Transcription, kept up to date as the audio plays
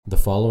The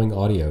following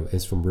audio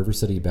is from River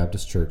City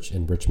Baptist Church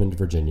in Richmond,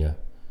 Virginia.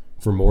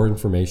 For more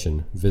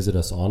information, visit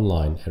us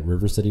online at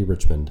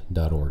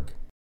rivercityrichmond.org.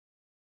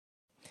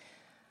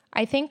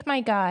 I thank my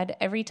God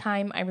every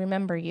time I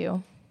remember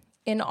you.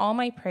 In all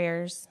my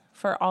prayers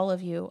for all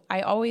of you,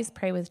 I always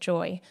pray with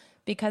joy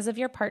because of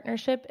your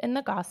partnership in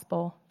the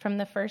gospel from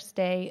the first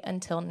day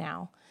until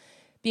now,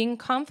 being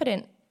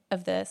confident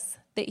of this,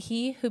 that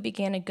he who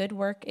began a good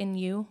work in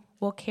you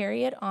will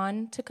carry it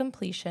on to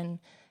completion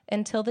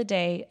until the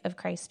day of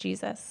Christ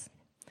Jesus.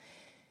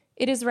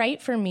 It is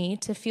right for me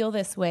to feel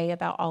this way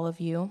about all of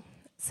you,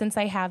 since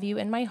I have you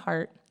in my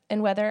heart,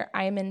 and whether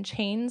I am in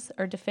chains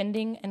or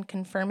defending and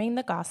confirming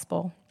the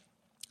gospel,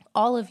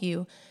 all of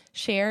you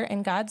share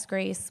in God's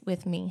grace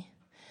with me.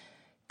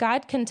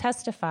 God can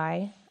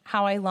testify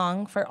how I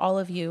long for all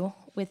of you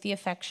with the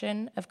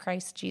affection of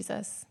Christ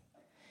Jesus.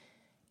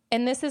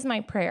 And this is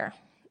my prayer,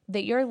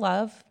 that your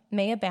love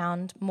may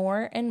abound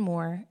more and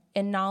more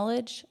in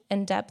knowledge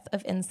and depth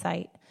of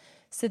insight,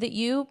 so that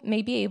you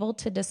may be able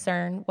to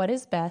discern what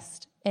is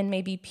best and may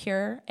be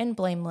pure and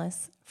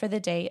blameless for the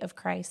day of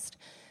Christ,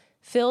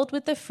 filled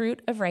with the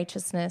fruit of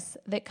righteousness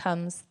that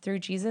comes through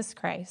Jesus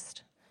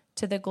Christ,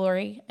 to the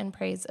glory and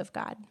praise of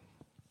God.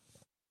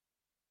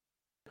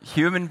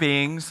 Human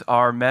beings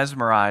are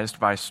mesmerized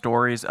by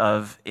stories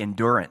of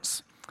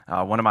endurance.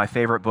 One of my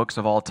favorite books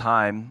of all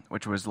time,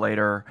 which was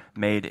later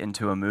made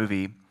into a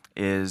movie,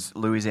 is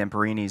Louis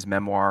Zamperini's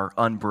memoir,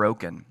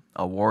 Unbroken,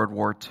 a World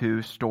War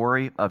II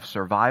story of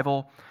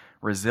survival,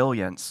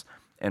 resilience,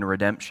 and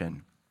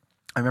redemption.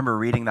 I remember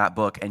reading that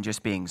book and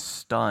just being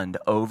stunned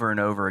over and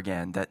over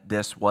again that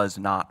this was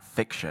not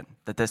fiction,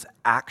 that this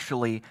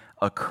actually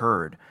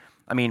occurred.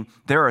 I mean,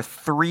 there are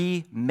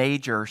three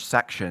major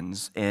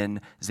sections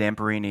in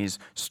Zamperini's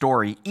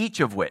story,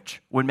 each of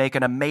which would make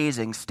an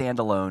amazing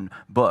standalone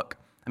book.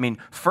 I mean,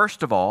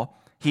 first of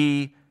all,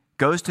 he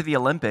goes to the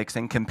Olympics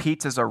and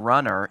competes as a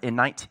runner in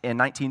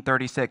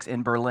 1936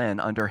 in Berlin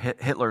under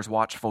Hitler's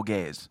watchful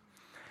gaze.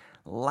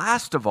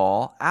 Last of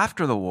all,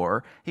 after the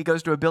war, he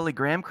goes to a Billy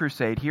Graham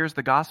crusade, hears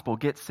the gospel,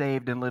 gets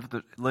saved, and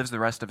lives the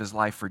rest of his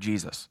life for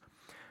Jesus.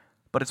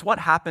 But it's what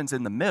happens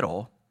in the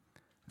middle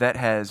that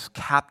has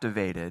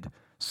captivated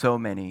so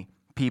many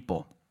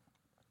people.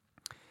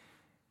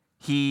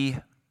 He,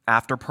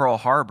 after Pearl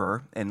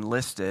Harbor,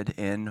 enlisted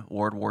in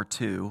World War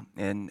II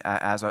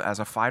as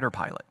a fighter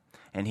pilot.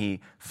 And he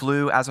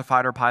flew as a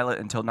fighter pilot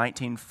until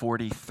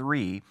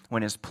 1943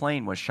 when his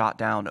plane was shot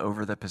down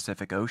over the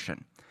Pacific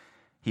Ocean.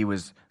 He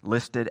was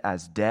listed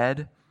as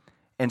dead.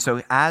 And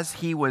so as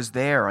he was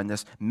there on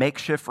this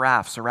makeshift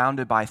raft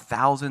surrounded by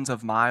thousands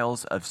of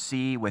miles of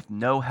sea with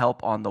no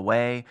help on the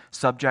way,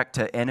 subject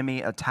to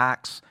enemy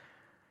attacks,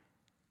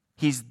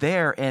 he's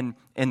there, and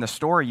in the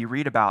story you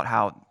read about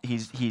how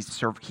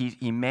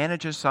he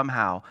manages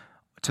somehow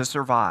to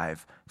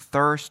survive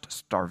thirst,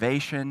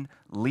 starvation,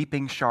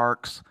 leaping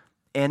sharks,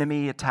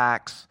 enemy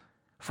attacks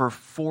for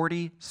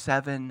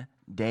 47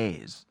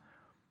 days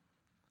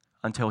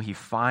until he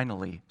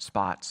finally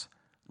spots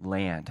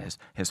land.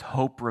 His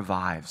hope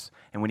revives,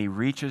 and when he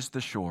reaches the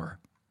shore,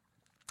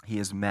 he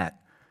is met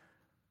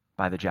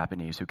by the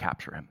Japanese who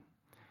capture him.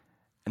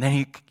 And then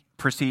he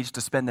proceeds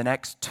to spend the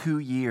next 2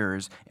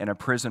 years in a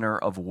prisoner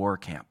of war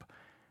camp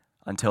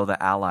until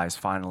the Allies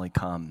finally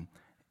come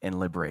and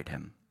liberate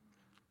him.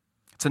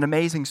 It's an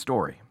amazing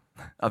story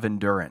of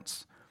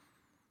endurance.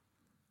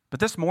 But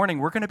this morning,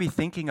 we're going to be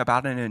thinking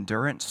about an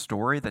endurance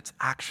story that's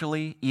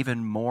actually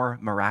even more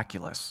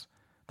miraculous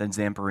than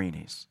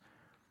Zamperini's.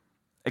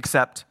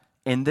 Except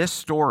in this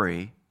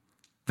story,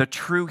 the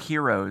true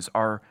heroes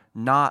are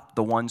not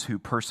the ones who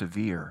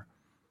persevere,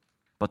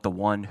 but the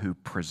one who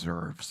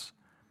preserves.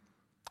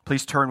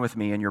 Please turn with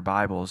me in your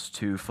Bibles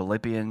to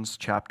Philippians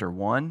chapter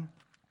 1.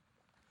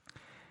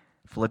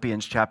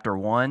 Philippians chapter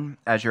 1.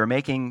 As you're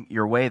making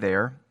your way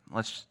there,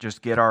 let's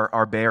just get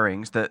our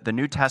bearings. The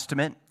New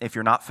Testament, if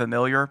you're not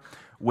familiar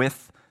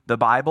with the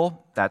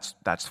Bible, that's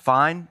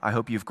fine. I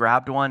hope you've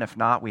grabbed one. If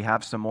not, we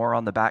have some more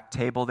on the back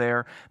table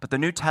there. But the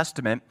New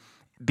Testament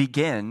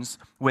begins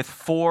with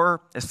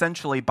 4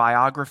 essentially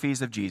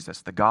biographies of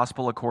Jesus, the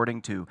gospel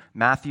according to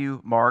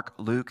Matthew, Mark,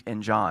 Luke,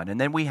 and John. And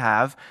then we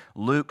have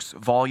Luke's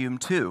volume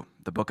 2,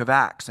 the book of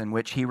Acts, in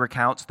which he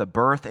recounts the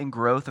birth and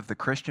growth of the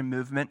Christian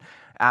movement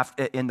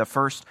in the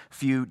first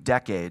few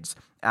decades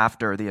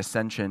after the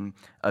ascension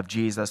of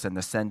Jesus and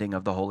the sending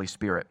of the Holy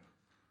Spirit.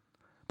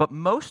 But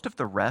most of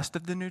the rest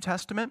of the New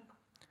Testament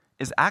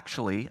is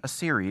actually a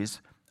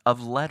series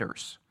of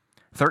letters,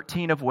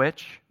 13 of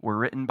which were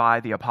written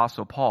by the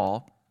Apostle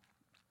Paul,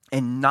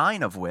 and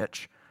 9 of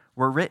which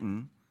were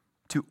written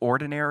to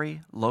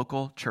ordinary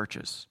local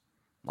churches,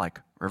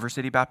 like River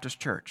City Baptist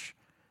Church,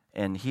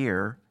 and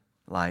here,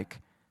 like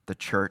the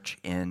church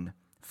in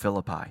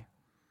Philippi.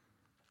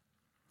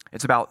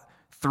 It's about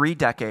 3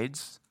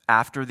 decades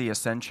after the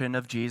ascension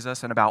of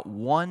Jesus and about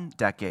 1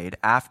 decade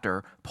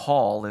after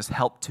Paul is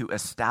helped to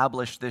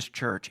establish this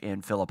church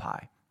in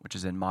Philippi, which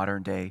is in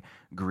modern-day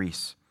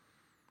Greece.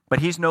 But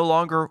he's no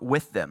longer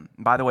with them.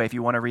 And by the way, if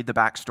you want to read the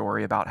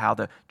backstory about how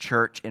the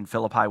church in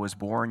Philippi was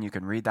born, you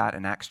can read that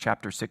in Acts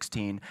chapter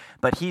 16.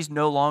 But he's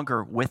no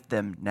longer with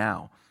them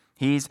now.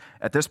 He's,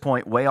 at this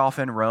point, way off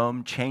in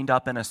Rome, chained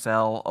up in a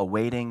cell,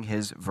 awaiting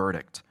his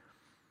verdict.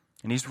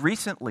 And he's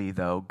recently,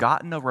 though,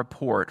 gotten a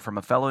report from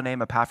a fellow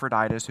named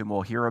Epaphroditus, whom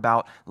we'll hear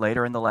about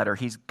later in the letter.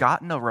 He's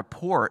gotten a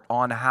report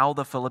on how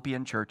the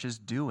Philippian church is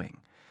doing.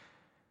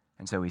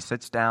 And so he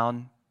sits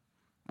down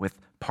with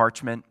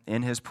parchment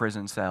in his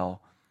prison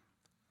cell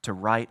to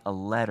write a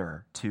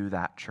letter to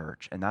that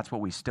church. And that's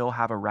what we still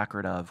have a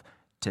record of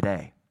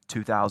today,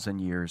 2,000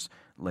 years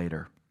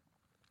later.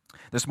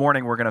 This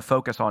morning, we're going to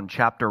focus on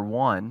chapter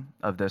 1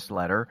 of this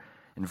letter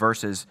in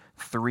verses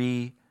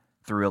 3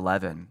 through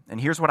 11. And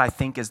here's what I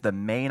think is the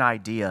main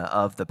idea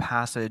of the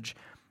passage,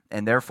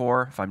 and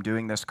therefore, if I'm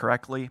doing this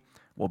correctly,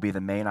 will be the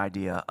main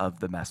idea of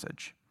the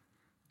message.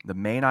 The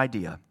main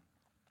idea: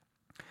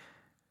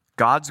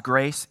 God's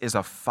grace is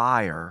a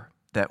fire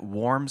that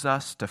warms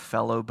us to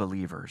fellow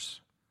believers,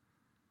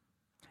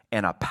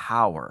 and a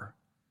power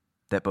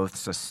that both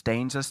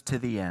sustains us to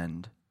the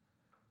end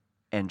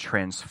and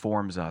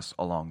transforms us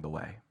along the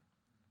way.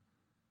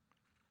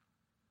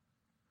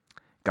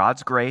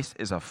 God's grace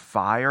is a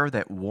fire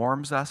that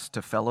warms us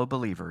to fellow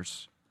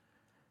believers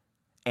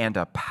and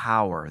a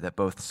power that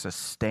both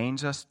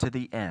sustains us to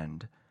the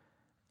end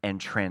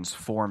and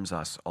transforms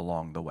us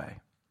along the way.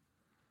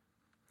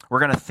 We're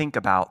going to think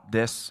about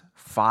this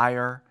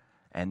fire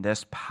and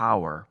this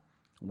power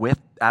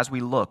as we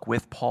look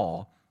with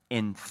Paul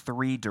in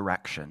 3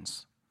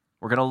 directions.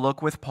 We're going to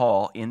look with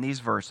Paul in these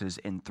verses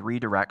in 3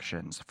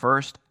 directions.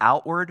 First,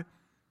 outward,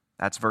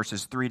 that's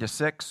verses 3 to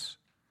 6.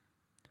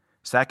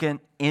 Second,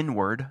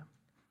 inward,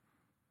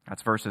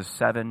 that's verses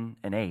 7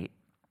 and 8.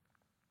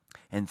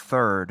 And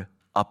third,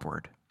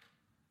 upward,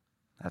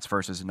 that's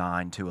verses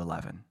 9 to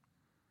 11.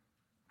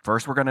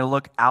 First, we're going to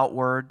look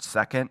outward.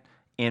 Second,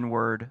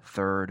 inward.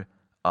 Third,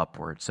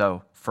 upward.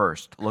 So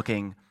first,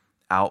 looking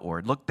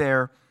outward. Look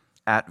there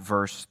at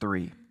verse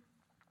 3.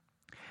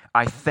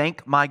 I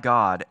thank my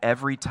God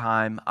every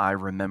time I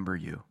remember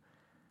you.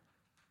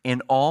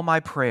 In all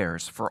my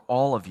prayers for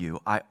all of you,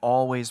 I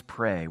always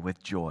pray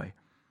with joy.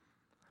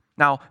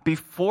 Now,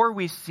 before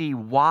we see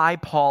why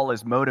Paul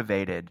is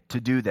motivated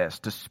to do this,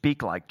 to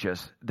speak like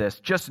just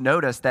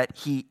notice that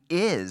he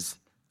is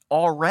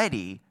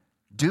already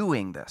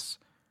doing this.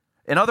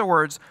 In other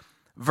words,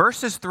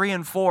 verses 3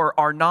 and 4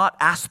 are not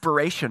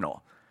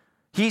aspirational.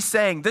 He's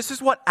saying, this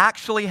is what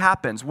actually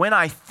happens when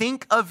I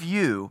think of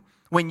you.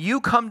 When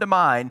you come to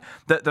mind,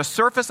 the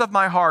surface of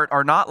my heart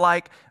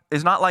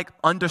is not like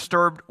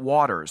undisturbed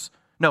waters.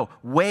 No,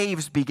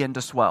 waves begin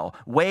to swell.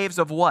 Waves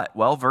of what?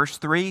 Well, verse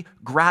 3,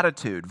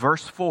 gratitude.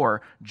 Verse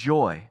 4,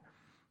 joy.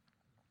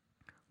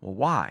 Well,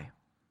 why?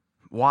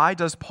 Why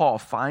does Paul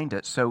find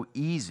it so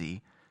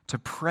easy to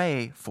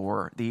pray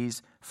for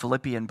these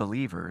Philippian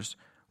believers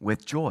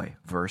with joy?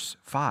 Verse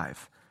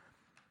 5.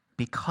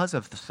 Because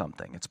of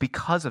something. It's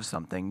because of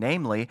something,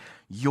 namely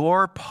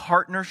your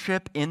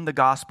partnership in the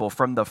gospel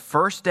from the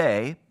first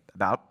day,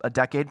 about a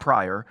decade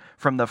prior,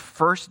 from the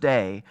first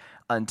day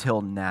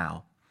until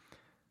now.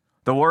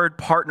 The word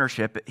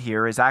partnership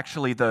here is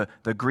actually the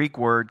Greek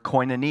word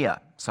koinonia,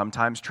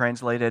 sometimes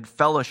translated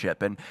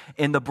fellowship. And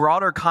in the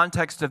broader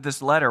context of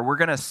this letter, we're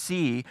going to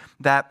see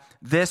that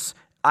this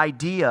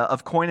idea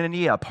of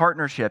koinonia,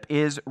 partnership,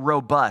 is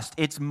robust.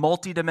 It's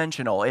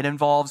multidimensional. It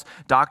involves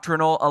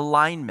doctrinal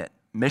alignment,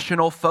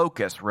 missional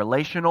focus,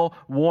 relational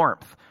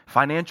warmth,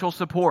 financial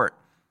support,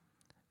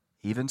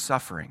 even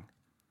suffering.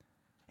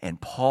 And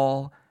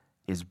Paul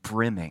is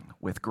brimming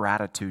with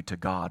gratitude to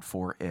God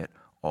for it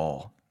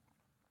all.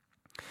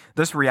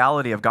 This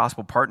reality of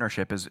gospel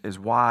partnership is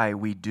why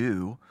we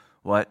do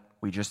what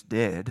we just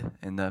did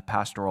in the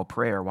pastoral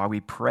prayer, why we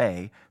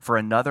pray for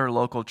another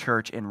local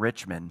church in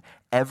Richmond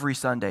every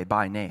Sunday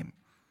by name.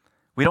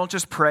 We don't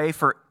just pray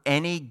for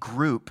any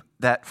group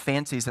that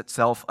fancies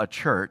itself a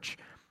church.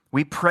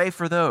 We pray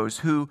for those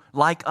who,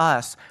 like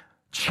us,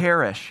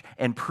 cherish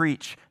and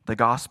preach the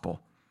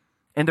gospel.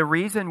 And the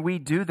reason we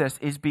do this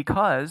is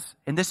because,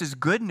 and this is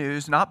good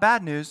news, not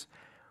bad news,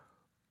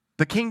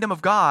 the kingdom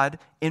of God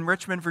in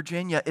Richmond,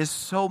 Virginia is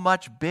so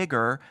much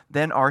bigger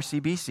than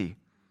RCBC.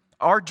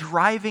 Our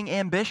driving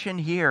ambition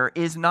here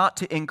is not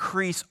to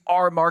increase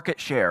our market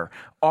share,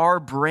 our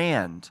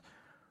brand.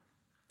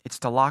 It's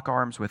to lock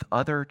arms with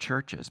other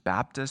churches,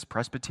 Baptist,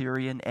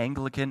 Presbyterian,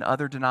 Anglican,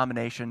 other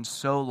denominations,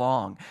 so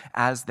long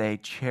as they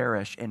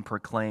cherish and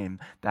proclaim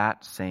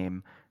that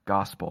same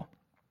gospel.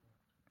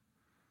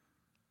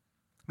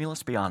 I mean,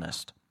 let's be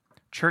honest.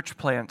 Church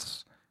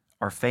plants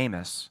are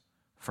famous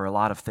for a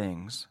lot of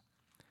things.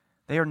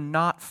 They are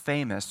not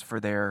famous for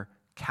their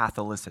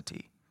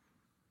Catholicity.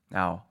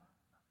 Now,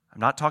 I'm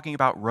not talking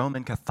about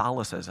Roman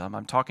Catholicism.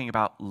 I'm talking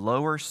about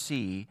lower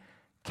C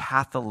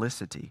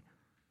Catholicity.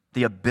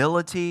 The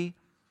ability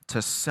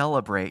to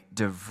celebrate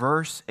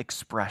diverse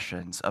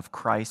expressions of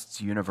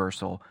Christ's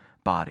universal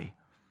body.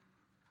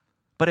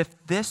 But if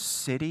this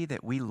city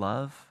that we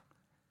love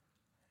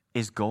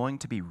is going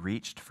to be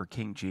reached for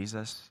King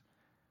Jesus,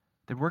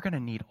 then we're going to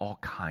need all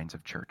kinds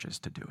of churches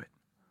to do it.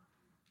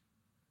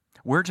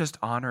 We're just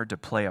honored to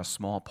play a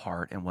small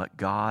part in what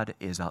God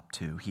is up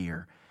to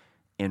here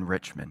in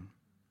Richmond.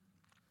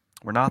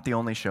 We're not the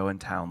only show in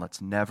town.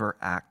 Let's never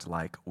act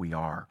like we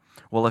are.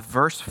 Well, if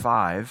verse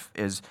 5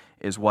 is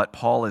what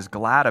Paul is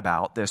glad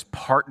about, this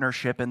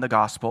partnership in the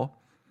gospel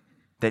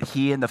that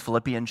he and the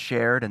Philippians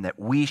shared and that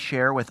we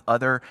share with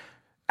other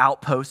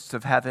outposts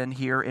of heaven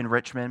here in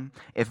Richmond,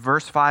 if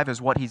verse 5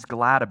 is what he's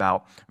glad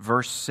about,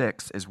 verse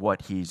 6 is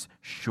what he's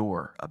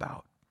sure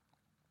about.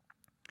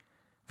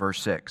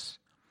 Verse 6,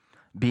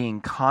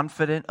 being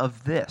confident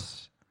of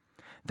this,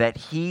 that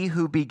he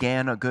who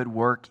began a good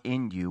work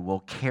in you will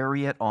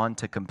carry it on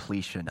to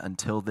completion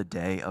until the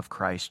day of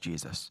Christ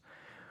Jesus.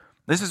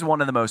 This is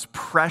one of the most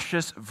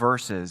precious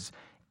verses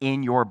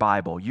in your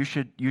Bible. You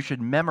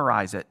should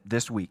memorize it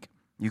this week.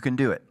 You can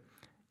do it.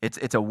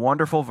 It's a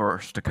wonderful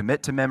verse to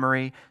commit to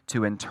memory,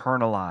 to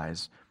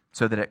internalize,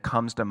 so that it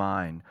comes to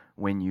mind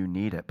when you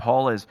need it.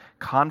 Paul is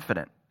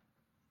confident.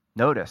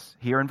 Notice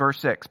here in verse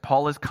 6,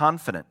 Paul is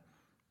confident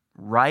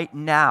right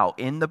now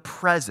in the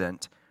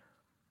present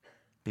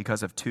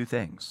because of two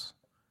things.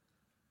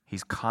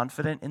 He's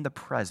confident in the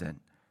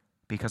present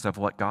because of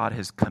what God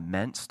has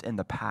commenced in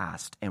the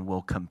past and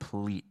will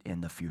complete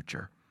in the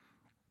future.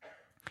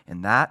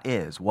 And that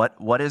is,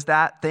 what is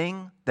that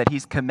thing that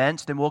he's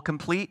commenced and will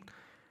complete?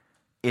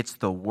 It's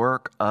the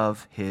work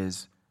of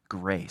his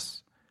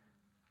grace.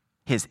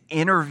 His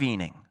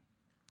intervening,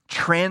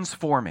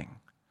 transforming,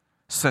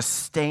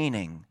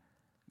 sustaining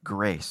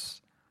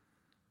grace.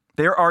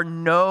 There are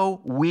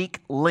no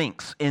weak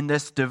links in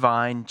this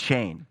divine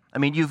chain. I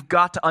mean, you've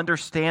got to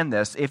understand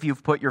this if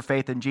you've put your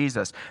faith in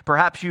Jesus.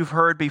 Perhaps you've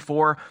heard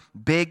before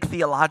big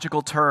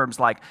theological terms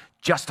like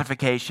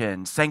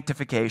justification,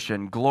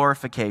 sanctification,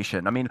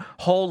 glorification. I mean,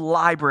 whole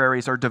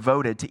libraries are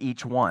devoted to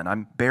each one.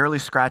 I'm barely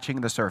scratching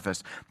the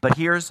surface. But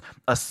here's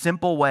a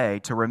simple way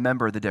to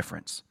remember the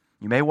difference.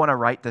 You may want to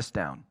write this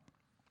down.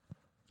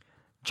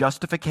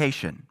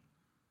 Justification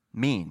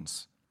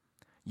means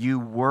you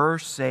were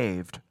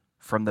saved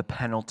from the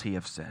penalty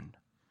of sin.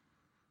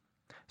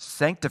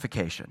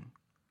 Sanctification,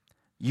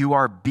 you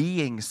are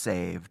being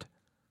saved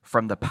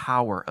from the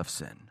power of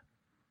sin.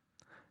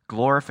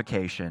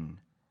 Glorification,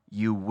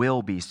 you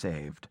will be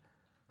saved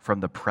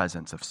from the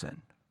presence of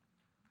sin.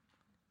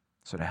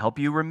 So to help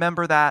you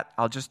remember that,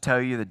 I'll just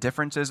tell you the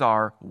differences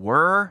are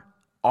were,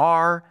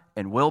 are,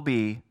 and will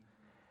be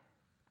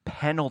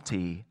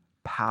penalty,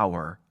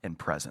 power, and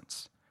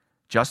presence.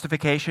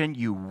 Justification,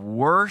 you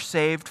were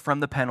saved from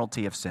the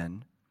penalty of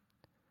sin.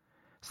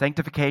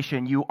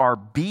 Sanctification, you are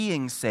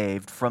being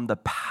saved from the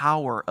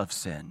power of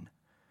sin.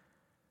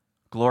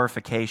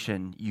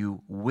 Glorification,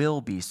 you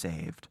will be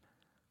saved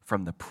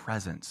from the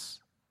presence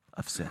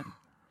of sin.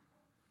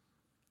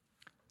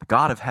 The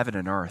God of heaven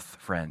and earth,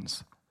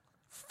 friends,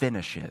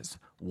 finishes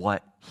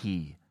what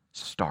he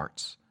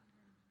starts.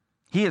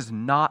 He is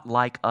not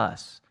like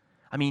us.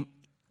 I mean,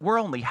 we're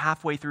only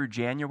halfway through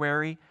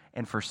January,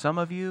 and for some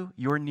of you,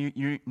 your New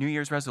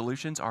Year's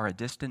resolutions are a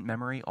distant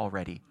memory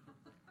already.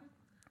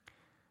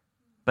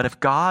 But if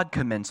God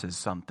commences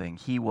something,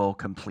 he will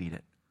complete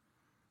it.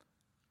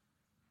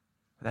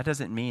 That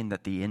doesn't mean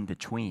that the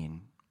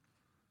in-between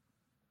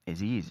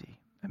is easy.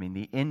 I mean,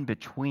 the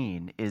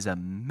in-between is a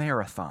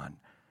marathon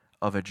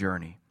of a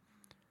journey,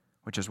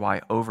 which is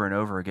why over and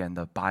over again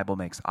the Bible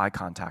makes eye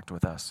contact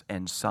with us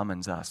and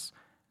summons us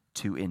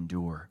to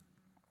endure.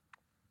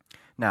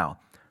 Now,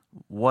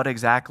 what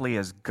exactly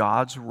is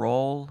God's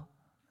role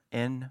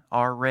in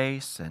our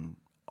race and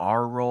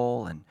our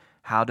role, and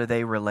how do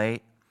they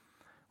relate?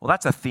 Well,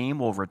 that's a theme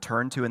we'll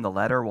return to in the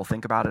letter. We'll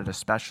think about it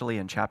especially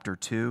in chapter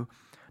 2.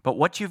 But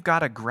what you've got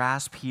to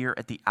grasp here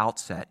at the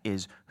outset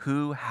is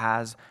who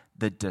has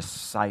the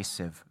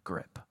decisive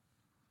grip.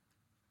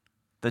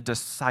 The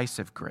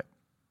decisive grip.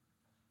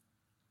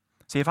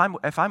 See, if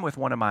I'm with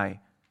one of my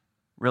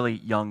really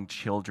young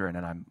children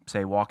and I'm,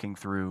 say, walking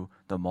through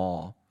the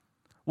mall,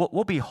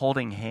 we'll be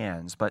holding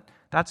hands, but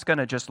that's going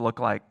to just look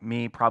like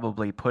me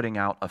probably putting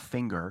out a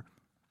finger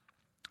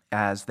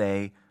as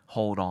they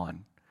hold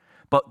on.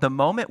 But the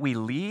moment we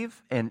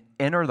leave and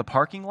enter the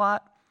parking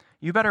lot,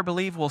 you better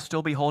believe we'll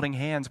still be holding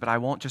hands, but I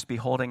won't just be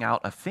holding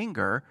out a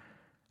finger.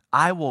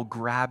 I will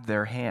grab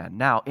their hand.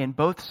 Now, in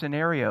both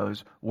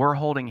scenarios, we're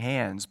holding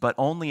hands, but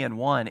only in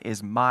one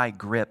is my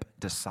grip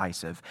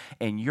decisive.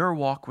 And your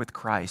walk with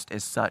Christ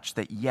is such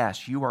that,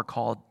 yes, you are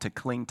called to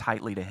cling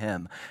tightly to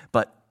him,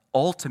 but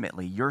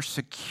ultimately, your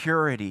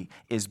security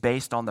is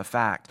based on the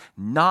fact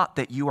not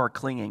that you are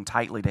clinging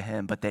tightly to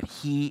him, but that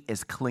he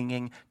is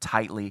clinging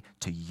tightly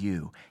to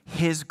you.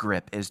 His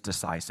grip is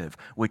decisive,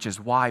 which is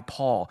why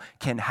Paul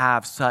can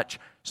have such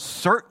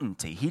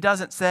certainty. He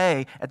doesn't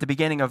say at the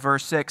beginning of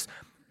verse 6,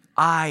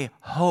 I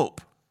hope.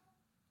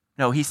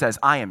 No, he says,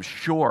 I am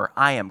sure,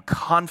 I am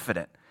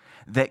confident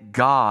that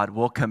God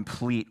will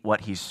complete what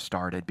he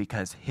started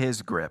because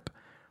his grip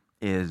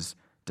is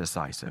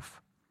decisive.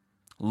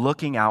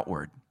 Looking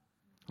outward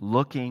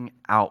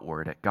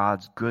at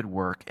God's good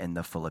work in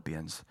the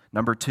Philippians.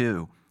 Number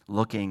 2,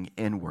 looking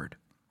inward.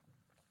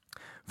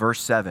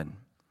 Verse 7,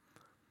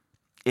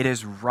 It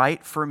is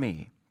right for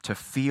me to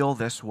feel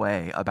this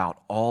way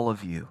about all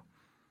of you,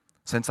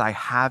 since I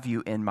have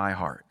you in my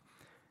heart.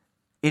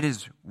 It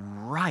is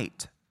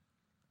right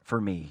for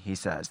me, he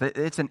says.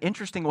 It's an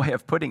interesting way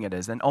of putting it,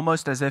 and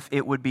almost as if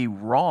it would be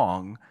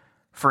wrong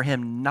for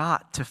him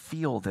not to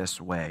feel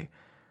this way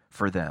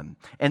for them.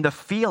 And the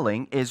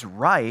feeling is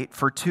right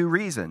for two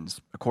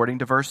reasons, according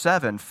to verse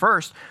 7.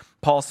 First,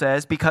 Paul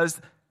says, because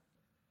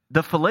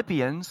the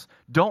Philippians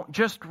don't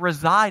just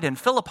reside in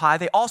Philippi,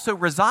 they also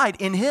reside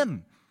in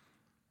him.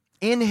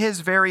 In his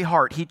very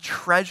heart, he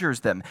treasures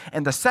them.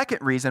 And the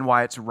second reason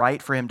why it's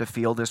right for him to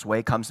feel this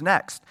way comes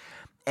next.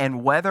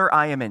 And whether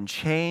I am in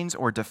chains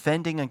or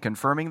defending and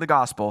confirming the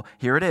gospel,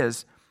 here it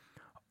is,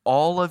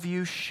 all of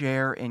you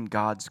share in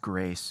God's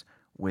grace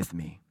with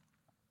me.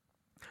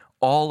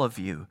 All of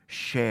you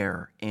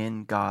share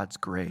in God's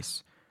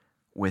grace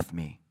with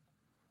me.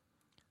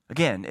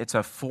 Again, it's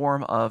a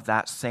form of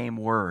that same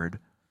word,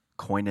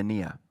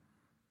 koinonia.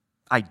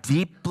 I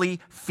deeply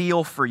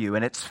feel for you,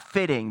 and it's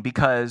fitting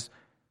because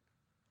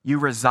you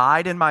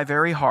reside in my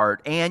very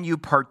heart, and you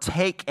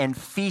partake and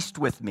feast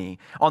with me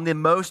on the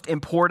most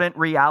important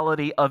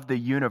reality of the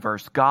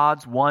universe,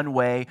 God's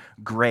one-way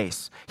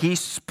grace. He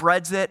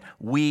spreads it,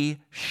 we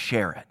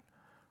share it.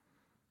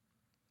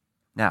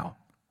 Now,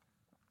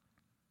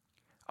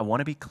 I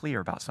want to be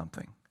clear about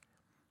something,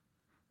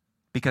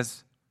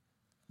 because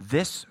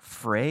this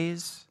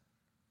phrase,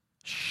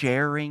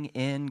 sharing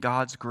in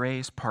God's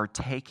grace,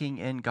 partaking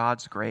in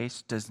God's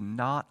grace, does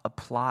not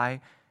apply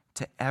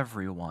to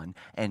everyone.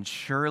 And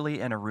surely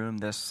in a room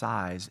this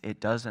size, it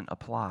doesn't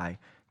apply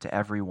to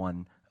every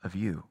one of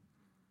you.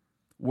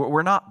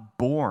 We're not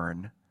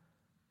born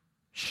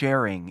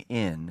sharing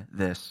in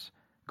this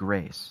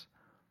grace,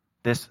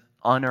 this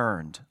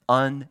unearned,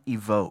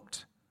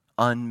 unevoked,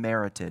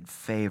 unmerited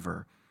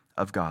favor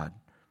of God.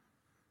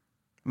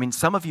 I mean,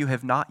 some of you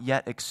have not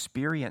yet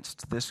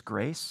experienced this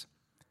grace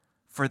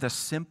for the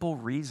simple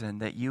reason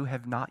that you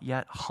have not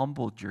yet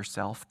humbled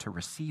yourself to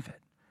receive it.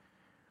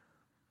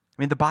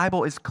 I mean, the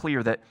Bible is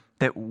clear that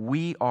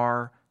we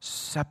are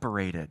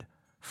separated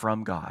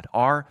from God.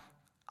 Our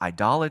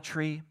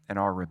idolatry and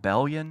our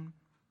rebellion,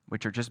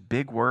 which are just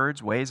big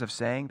words, ways of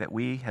saying that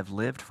we have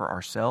lived for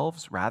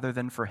ourselves rather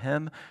than for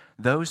Him,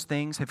 those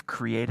things have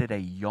created a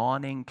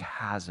yawning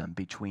chasm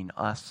between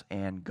us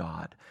and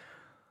God.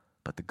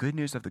 But the good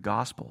news of the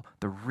gospel,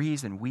 the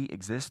reason we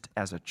exist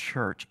as a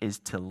church, is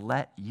to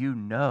let you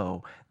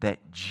know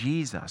that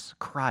Jesus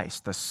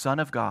Christ, the Son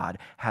of God,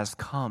 has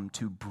come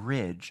to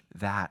bridge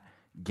that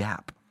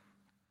gap.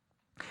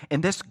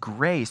 And this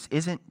grace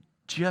isn't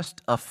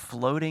just a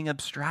floating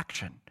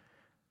abstraction.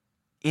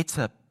 It's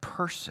a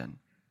person.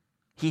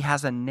 He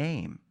has a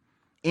name.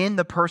 In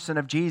the person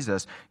of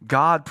Jesus,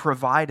 God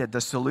provided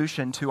the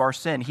solution to our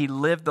sin. He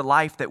lived the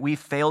life that we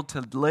failed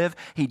to live.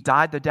 He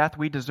died the death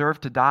we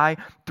deserved to die.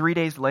 3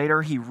 days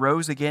later, He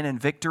rose again in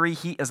victory.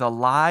 He is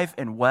alive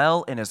and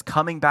well and is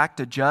coming back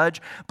to judge.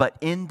 But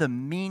in the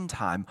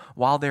meantime,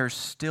 while there's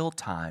still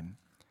time,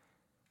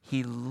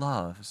 He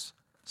loves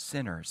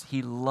sinners.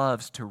 He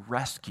loves to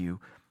rescue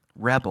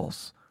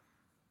rebels.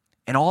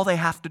 And all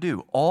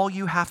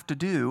you have to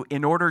do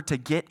in order to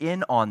get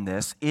in on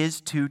this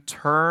is to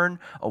turn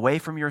away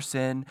from your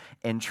sin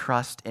and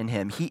trust in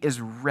Him. He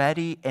is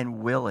ready and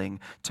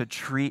willing to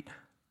treat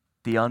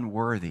the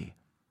unworthy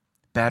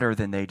better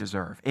than they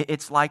deserve.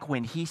 It's like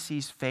when He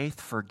sees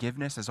faith,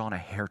 forgiveness is on a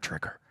hair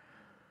trigger.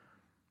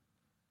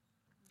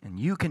 And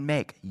you can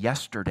make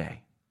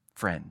yesterday,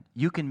 friend,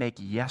 you can make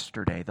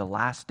yesterday the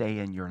last day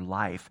in your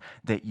life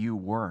that you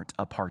weren't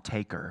a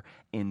partaker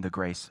in the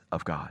grace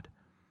of God.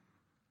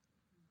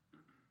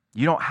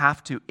 You don't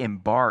have to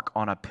embark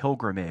on a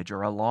pilgrimage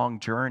or a long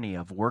journey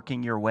of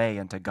working your way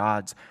into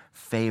God's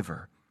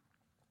favor.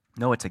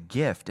 No, it's a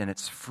gift, and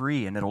it's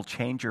free, and it'll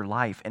change your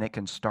life, and it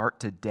can start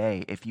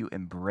today if you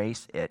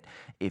embrace it,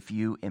 if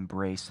you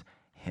embrace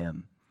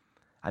Him.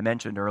 I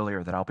mentioned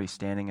earlier that I'll be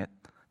standing at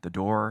the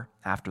door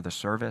after the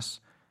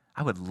service.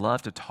 I would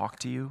love to talk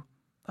to you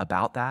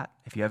about that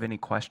if you have any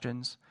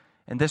questions.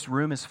 And this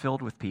room is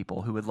filled with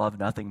people who would love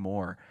nothing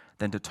more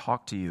than to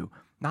talk to you,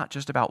 not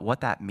just about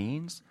what that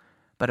means,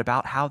 but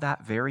about how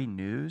that very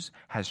news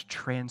has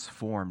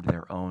transformed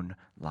their own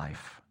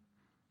life.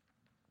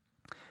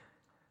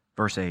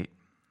 Verse 8,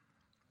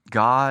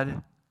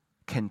 God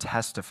can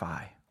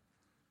testify.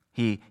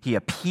 He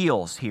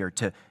appeals here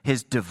to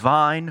His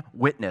divine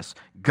witness.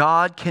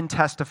 God can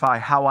testify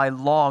how I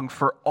long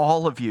for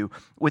all of you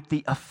with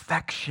the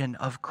affection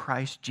of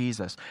Christ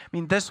Jesus. I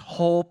mean, this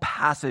whole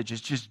passage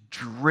is just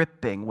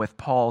dripping with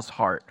Paul's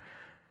heart.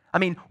 I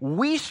mean,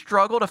 we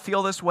struggle to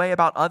feel this way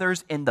about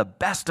others in the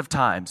best of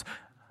times,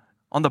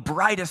 on the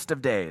brightest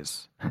of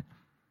days.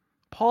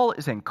 Paul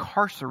is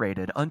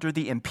incarcerated under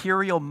the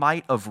imperial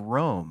might of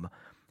Rome.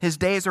 His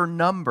days are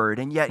numbered,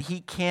 and yet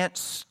he can't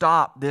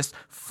stop this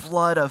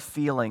flood of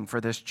feeling for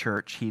this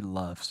church he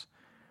loves.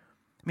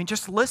 I mean,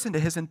 just listen to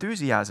his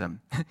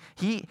enthusiasm.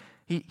 He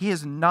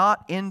is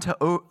not into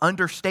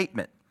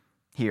understatement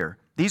here.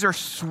 These are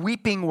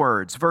sweeping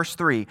words. Verse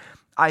 3,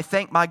 I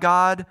thank my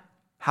God,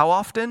 how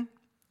often?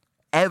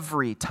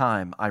 every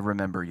time I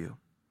remember you.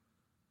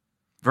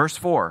 Verse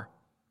 4,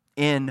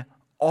 in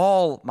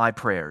all my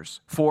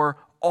prayers for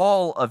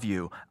all of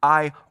you,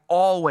 I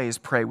always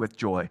pray with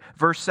joy.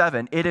 Verse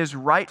 7, it is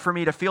right for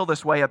me to feel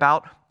this way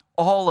about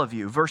all of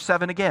you. Verse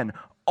 7 again,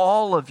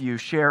 all of you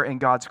share in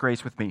God's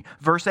grace with me.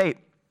 Verse 8,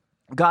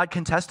 God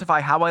can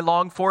testify how I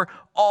long for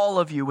all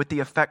of you with the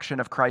affection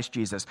of Christ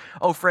Jesus.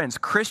 Oh, friends,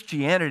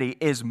 Christianity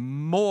is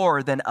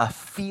more than a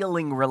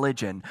feeling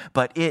religion,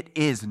 but it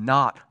is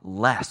not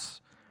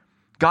less.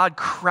 God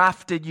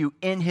crafted you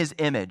in his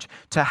image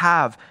to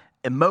have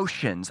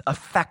emotions,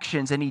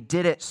 affections, and he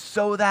did it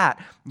so that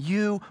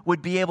you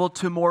would be able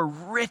to more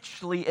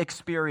richly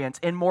experience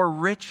and more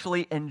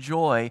richly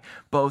enjoy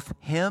both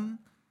him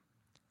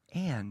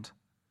and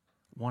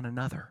one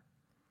another.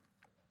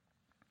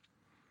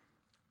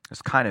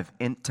 This kind of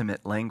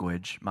intimate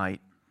language might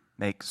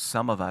make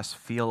some of us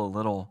feel a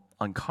little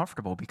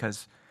uncomfortable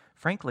because,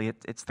 frankly,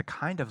 it's the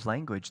kind of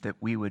language that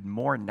we would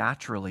more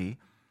naturally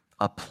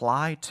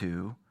apply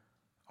to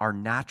our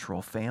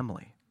natural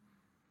family.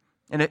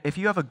 And if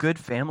you have a good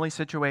family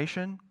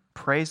situation,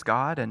 praise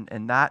God,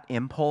 and that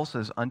impulse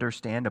is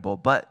understandable.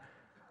 But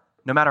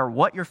no matter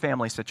what your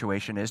family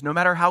situation is, no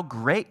matter how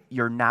great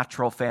your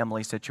natural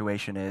family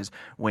situation is,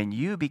 when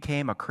you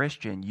became a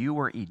Christian, you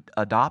were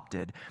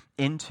adopted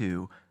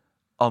into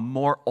a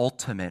more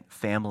ultimate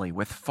family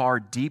with far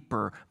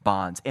deeper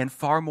bonds and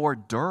far more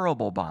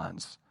durable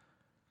bonds,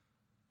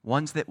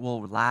 ones that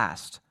will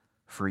last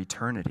for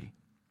eternity.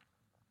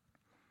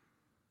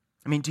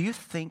 I mean, do you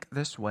think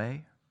this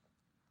way?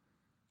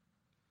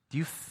 Do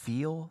you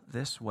feel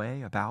this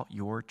way about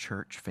your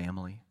church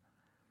family?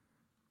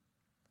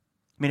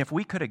 I mean, if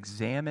we could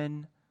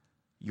examine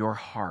your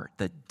heart,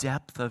 the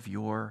depth of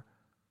your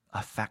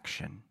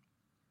affection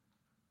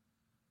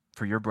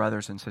for your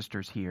brothers and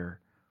sisters here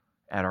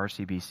at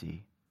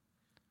RCBC,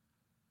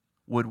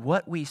 would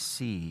what we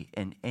see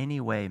in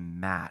any way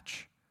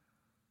match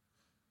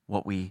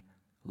what we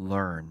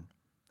learn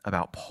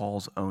about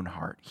Paul's own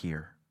heart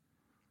here?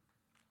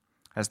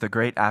 As the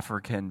great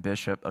African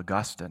bishop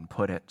Augustine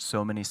put it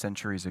so many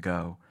centuries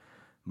ago,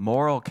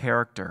 moral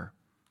character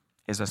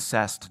is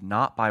assessed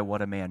not by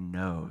what a man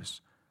knows,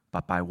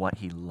 but by what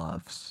he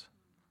loves.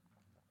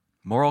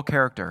 Moral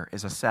character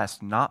is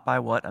assessed not by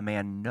what a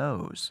man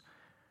knows,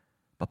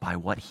 but by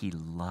what he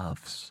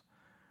loves.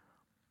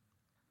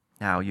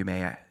 Now, you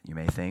may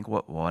think,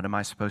 what am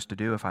I supposed to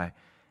do if I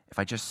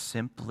just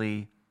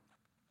simply,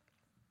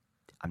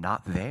 I'm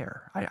not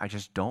there. I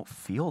just don't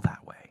feel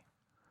that way.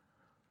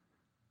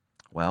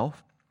 Well,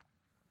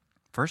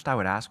 first I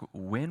would ask,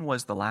 when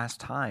was the last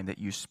time that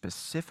you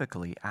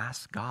specifically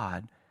asked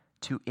God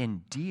to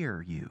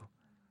endear you,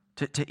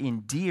 to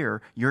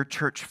endear your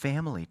church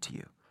family to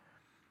you?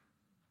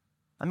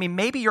 I mean,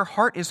 maybe your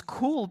heart is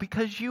cool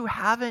because you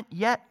haven't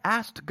yet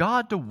asked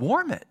God to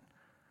warm it.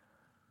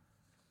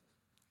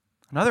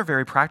 Another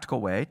very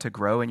practical way to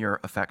grow in your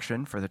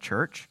affection for the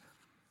church,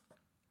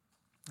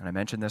 and I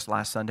mentioned this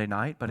last Sunday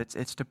night, but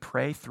it's to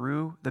pray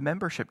through the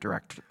membership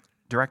directory.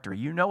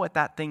 You know what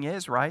that thing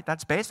is, right?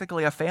 That's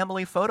basically a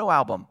family photo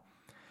album.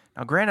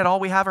 Now, granted, all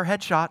we have are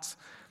headshots,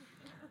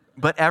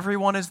 but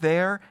everyone is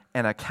there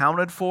and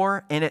accounted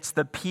for, and it's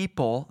the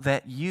people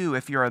that you,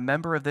 if you're a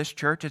member of this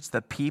church, it's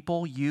the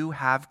people you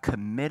have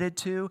committed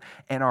to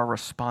and are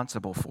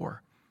responsible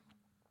for.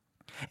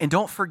 And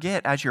don't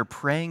forget, as you're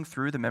praying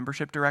through the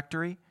membership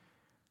directory,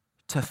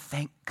 to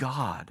thank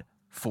God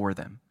for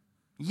them.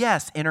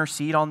 Yes,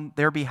 intercede on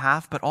their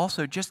behalf, but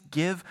also just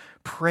give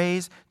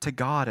praise to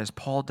God as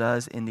Paul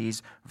does in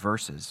these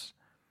verses.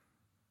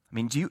 I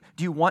mean, do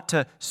you want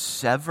to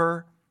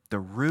sever the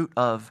root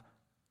of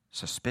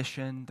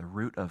suspicion, the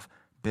root of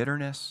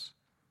bitterness?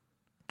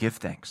 Give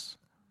thanks.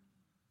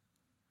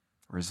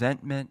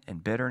 Resentment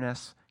and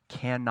bitterness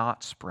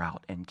cannot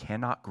sprout and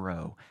cannot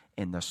grow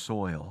in the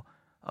soil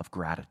of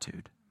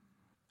gratitude.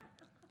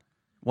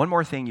 One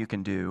more thing you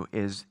can do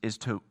is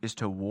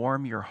to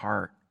warm your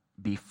heart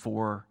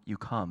before you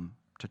come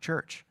to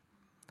church.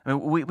 I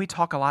mean, we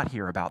talk a lot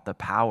here about the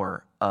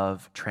power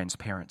of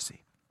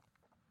transparency.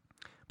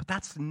 But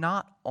that's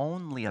not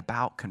only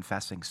about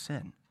confessing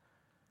sin.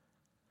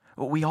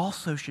 We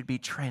also should be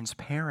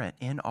transparent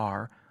in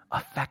our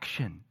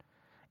affection,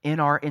 in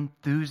our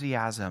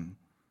enthusiasm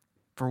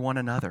for one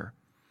another.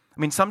 I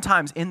mean,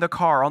 sometimes in the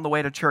car on the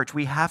way to church,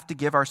 we have to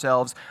give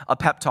ourselves a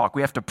pep talk.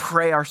 We have to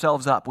pray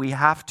ourselves up. We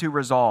have to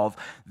resolve,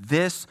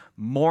 this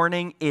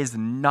morning is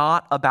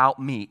not about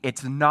me.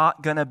 It's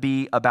not going to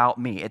be about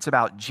me. It's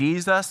about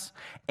Jesus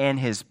and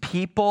his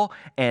people,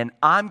 and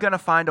I'm going to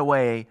find a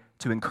way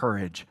to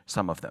encourage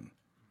some of them.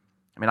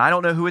 I mean, I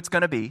don't know who it's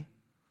going to be,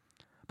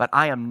 but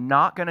I am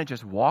not going to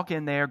just walk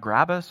in there,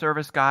 grab a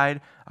service guide,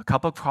 a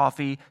cup of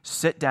coffee,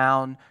 sit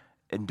down,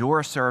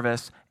 endure a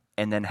service,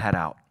 and then head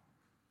out.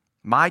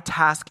 My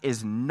task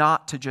is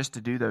not to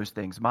do those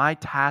things. My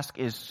task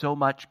is so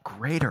much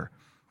greater.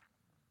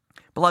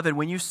 Beloved,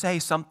 when you say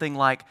something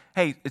like,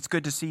 hey, it's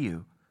good to see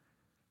you,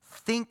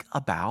 think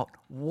about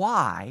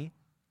why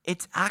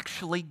it's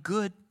actually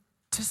good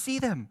to see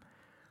them.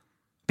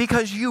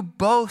 Because you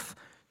both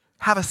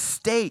have a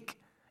stake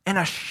and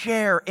a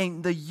share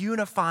in the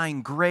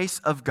unifying grace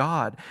of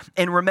God.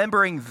 And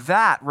remembering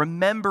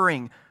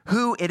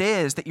who it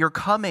is that you're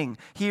coming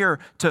here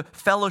to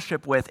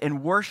fellowship with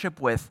and worship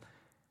with,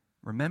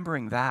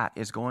 remembering that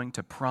is going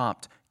to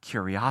prompt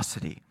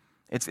curiosity.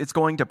 It's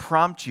going to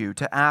prompt you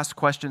to ask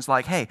questions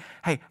like, hey,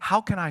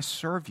 how can I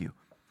serve you?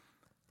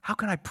 How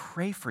can I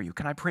pray for you?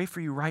 Can I pray for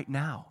you right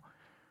now?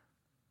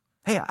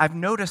 Hey, I've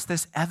noticed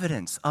this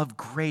evidence of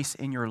grace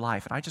in your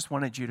life, and I just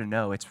wanted you to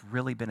know it's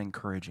really been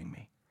encouraging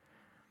me.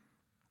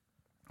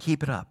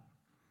 Keep it up.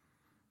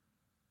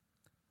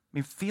 I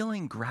mean,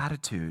 feeling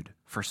gratitude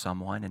for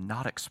someone and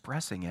not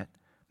expressing it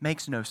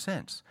makes no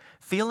sense.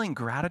 Feeling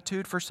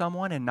gratitude for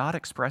someone and not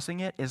expressing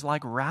it is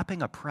like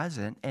wrapping a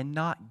present and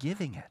not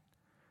giving it.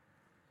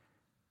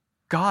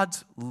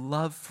 God's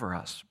love for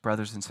us,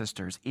 brothers and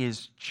sisters,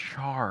 is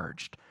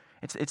charged.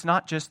 It's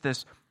not just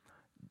this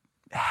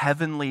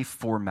heavenly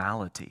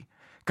formality.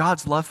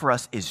 God's love for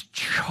us is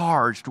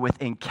charged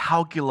with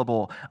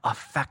incalculable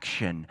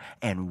affection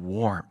and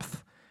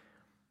warmth.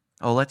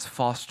 Oh, let's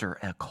foster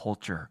a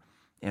culture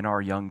in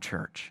our young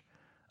church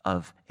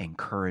of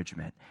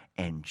encouragement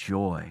and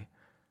joy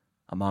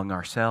among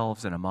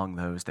ourselves and among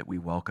those that we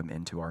welcome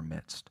into our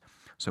midst.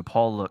 So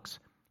Paul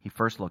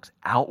first looks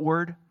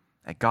outward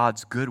at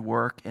God's good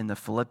work in the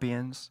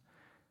Philippians.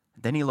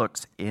 Then he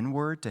looks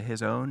inward to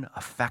his own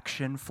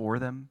affection for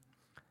them.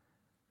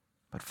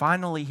 But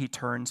finally, he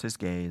turns his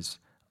gaze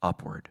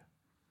upward.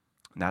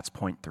 And that's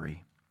point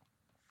 3,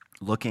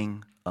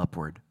 looking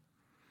upward.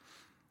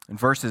 In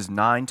verses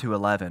 9 to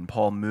 11,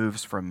 Paul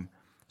moves from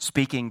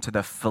speaking to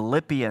the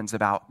Philippians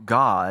about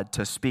God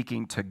to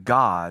speaking to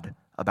God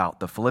about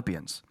the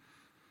Philippians.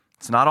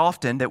 It's not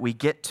often that we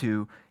get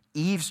to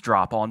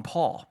eavesdrop on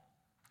Paul,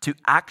 to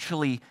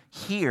actually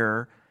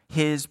hear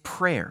his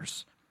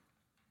prayers,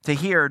 to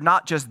hear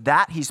not just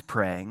that he's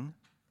praying,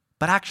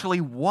 but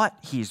actually what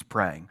he's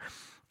praying.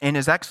 In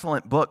his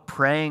excellent book,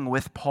 Praying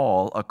with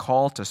Paul, A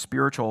Call to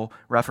Spiritual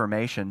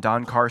Reformation,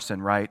 Don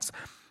Carson writes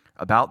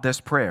about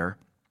this prayer,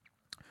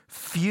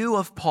 few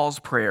of Paul's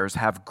prayers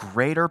have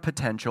greater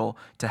potential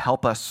to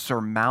help us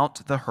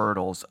surmount the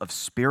hurdles of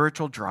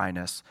spiritual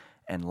dryness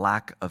and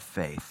lack of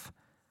faith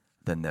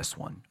than this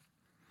one.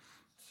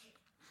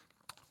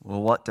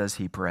 Well, what does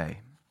he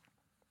pray?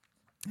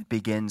 It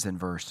begins in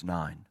verse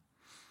 9.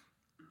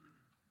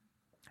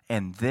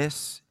 And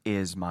this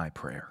is my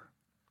prayer,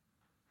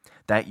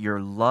 that your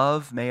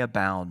love may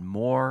abound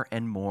more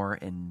and more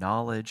in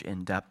knowledge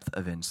and depth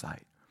of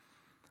insight.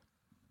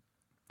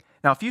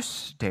 Now, if you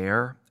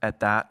stare at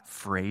that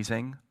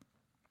phrasing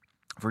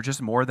for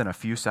just more than a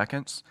few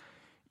seconds,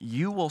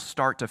 you will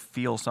start to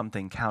feel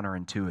something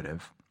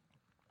counterintuitive,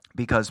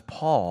 because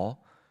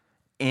Paul,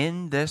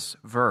 in this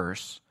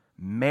verse,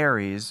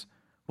 marries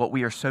what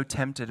we are so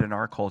tempted in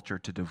our culture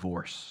to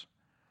divorce.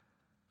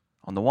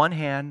 On the one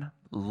hand,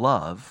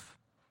 love,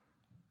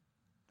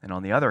 and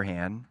on the other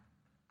hand,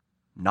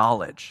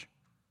 knowledge,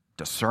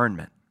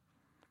 discernment.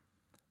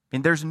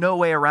 And there's no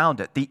way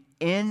around it. The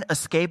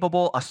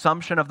inescapable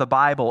assumption of the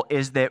Bible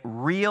is that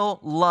real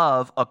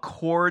love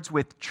accords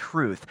with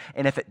truth.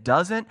 And if it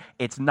doesn't,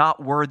 it's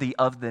not worthy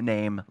of the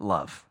name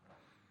love.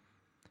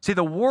 See,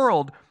 the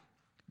world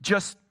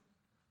just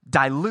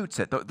dilutes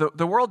it.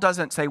 The world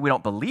doesn't say we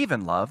don't believe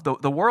in love.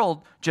 The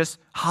world just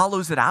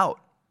hollows it out.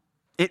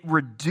 It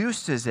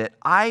reduces it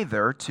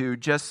either to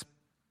just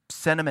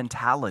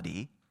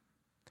sentimentality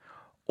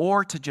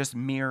or to just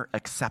mere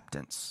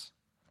acceptance,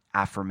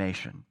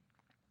 affirmation.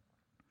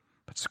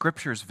 But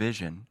Scripture's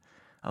vision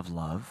of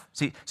love,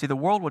 see, the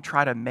world will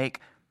try to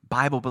make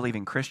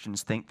Bible-believing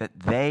Christians think that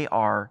they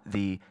are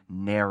the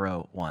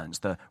narrow ones,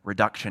 the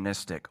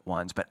reductionistic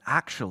ones, but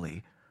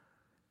actually,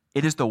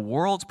 it is the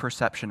world's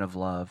perception of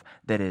love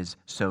that is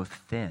so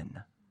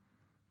thin,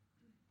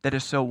 that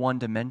is so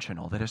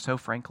one-dimensional, that is so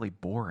frankly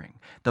boring.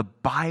 The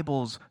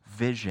Bible's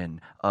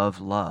vision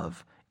of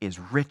love is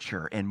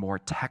richer and more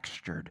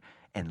textured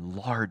and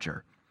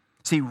larger.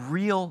 See,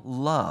 real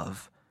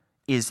love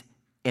is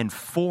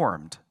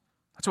informed.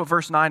 That's what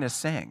verse 9 is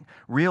saying.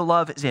 Real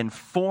love is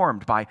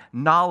informed by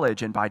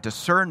knowledge and by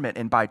discernment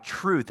and by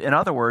truth. In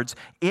other words,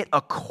 it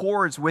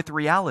accords with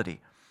reality.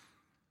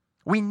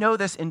 We know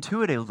this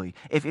intuitively.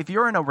 If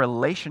you're in a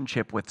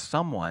relationship with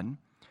someone,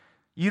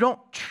 you don't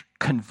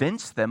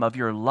convince them of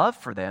your love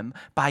for them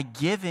by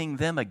giving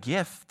them a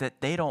gift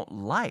that they don't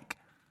like.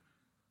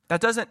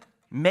 That doesn't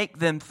make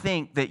them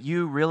think that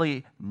you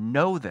really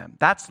know them.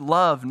 That's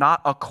love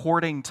not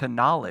according to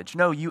knowledge.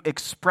 No, you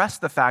express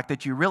the fact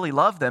that you really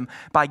love them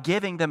by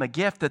giving them a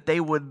gift that they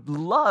would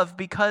love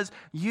because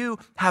you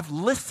have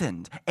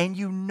listened and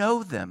you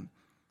know them.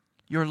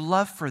 Your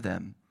love for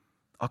them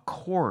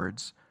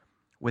accords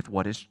with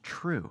what is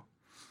true.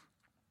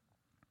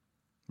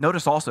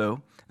 Notice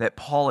also that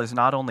Paul is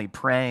not only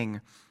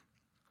praying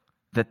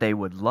that they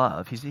would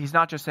love. He's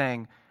not just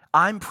saying,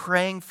 I'm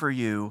praying for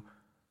you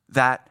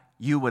that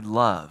you would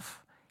love.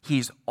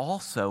 He's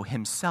also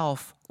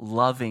himself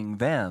loving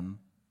them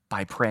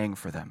by praying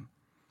for them.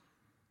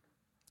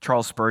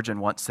 Charles Spurgeon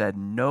once said,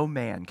 no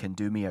man can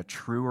do me a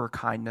truer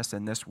kindness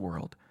in this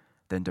world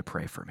than to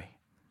pray for me.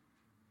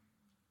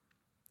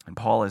 And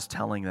Paul is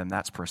telling them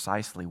that's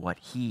precisely what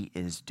he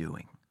is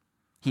doing.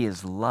 He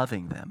is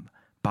loving them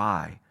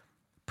by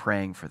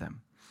praying for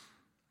them.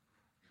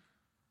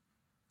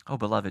 Oh,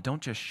 beloved,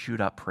 don't just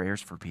shoot up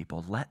prayers for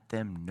people. Let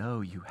them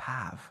know you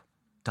have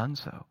done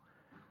so.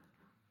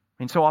 I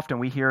mean, so often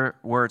we hear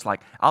words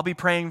like, I'll be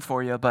praying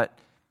for you, but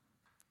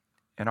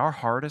in our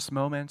hardest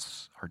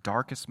moments, our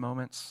darkest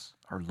moments,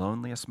 our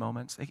loneliest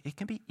moments, it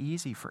can be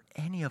easy for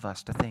any of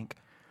us to think,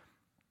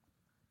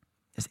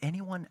 is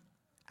anyone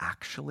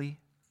actually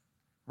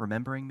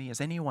remembering me? Is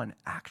anyone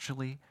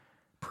actually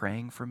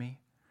praying for me?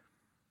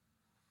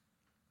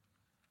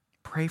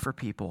 Pray for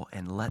people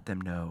and let them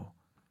know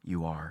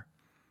you are.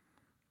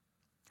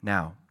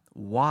 Now,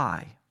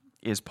 why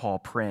is Paul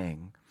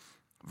praying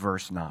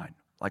verse 9?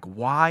 Like,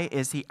 why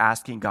is he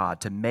asking God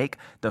to make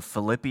the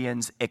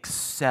Philippians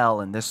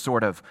excel in this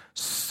sort of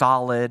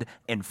solid,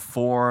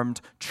 informed,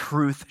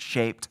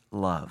 truth-shaped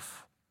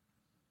love?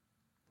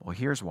 Well,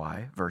 here's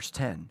why. Verse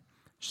 10,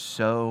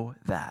 so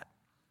that.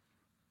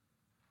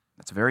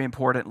 That's a very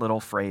important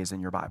little phrase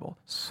in your Bible.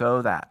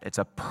 So that. It's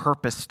a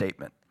purpose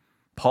statement.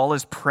 Paul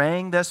is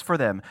praying this for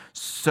them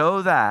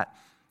so that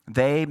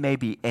they may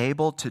be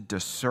able to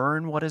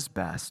discern what is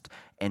best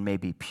and may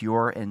be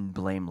pure and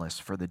blameless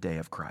for the day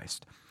of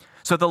Christ.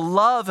 So the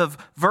love of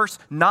verse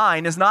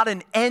 9 is not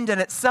an end in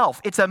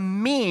itself. It's a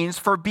means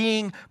for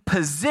being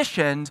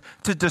positioned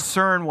to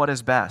discern what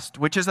is best,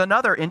 which is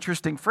another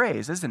interesting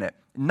phrase, isn't it?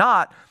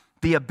 Not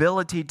the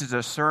ability to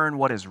discern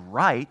what is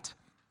right.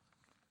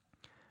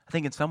 I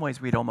think in some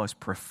ways we'd almost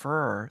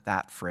prefer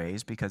that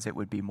phrase because it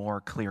would be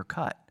more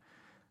clear-cut.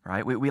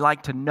 Right? We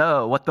like to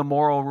know what the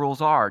moral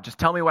rules are. Just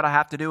tell me what I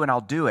have to do and I'll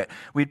do it.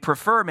 We'd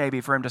prefer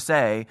maybe for him to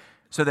say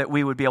so that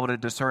we would be able to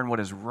discern what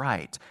is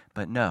right.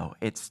 But no,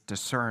 it's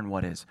discern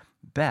what is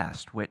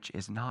best, which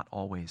is not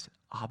always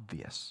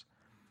obvious.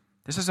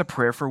 This is a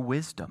prayer for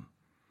wisdom,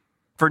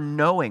 for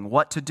knowing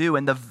what to do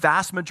in the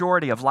vast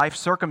majority of life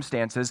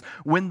circumstances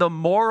when the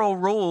moral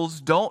rules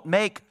don't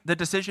make the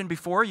decision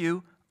before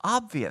you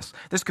obvious.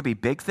 This could be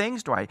big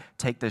things. Do I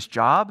take this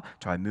job?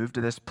 Do I move to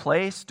this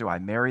place? Do I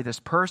marry this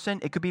person?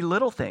 It could be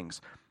little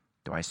things.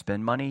 Do I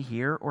spend money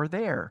here or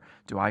there?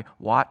 Do I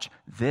watch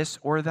this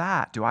or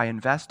that? Do I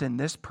invest in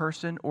this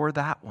person or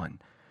that one?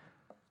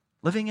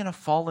 Living in a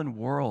fallen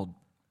world,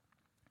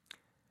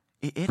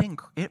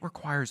 it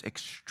requires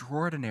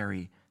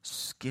extraordinary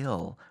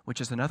skill, which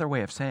is another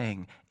way of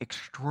saying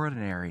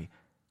extraordinary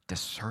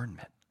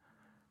discernment.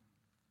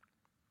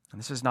 And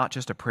this is not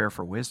just a prayer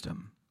for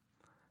wisdom,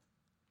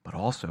 but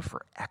also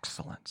for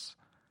excellence.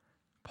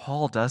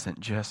 Paul doesn't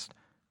just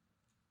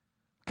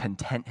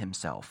content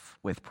himself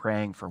with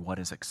praying for what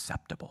is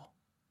acceptable,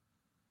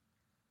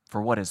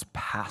 for what is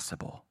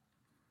passable.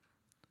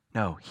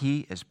 No,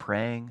 he is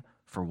praying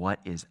for what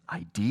is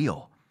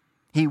ideal.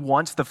 He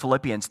wants the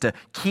Philippians to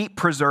keep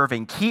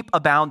preserving, keep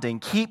abounding,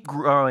 keep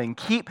growing,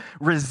 keep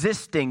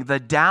resisting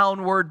the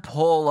downward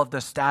pull of the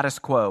status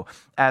quo.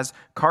 As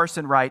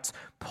Carson writes,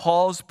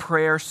 Paul's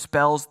prayer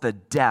spells the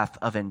death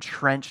of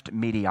entrenched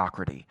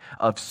mediocrity,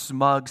 of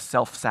smug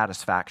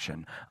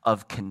self-satisfaction,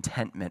 of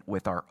contentment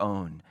with our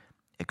own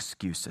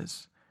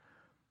excuses.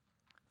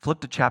 Flip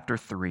to chapter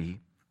 3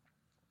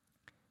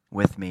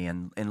 with me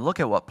and look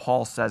at what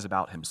Paul says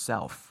about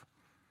himself.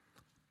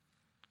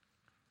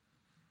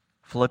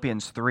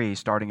 Philippians 3,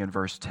 starting in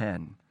verse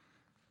 10.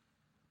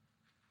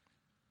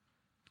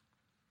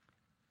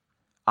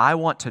 I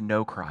want to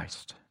know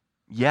Christ.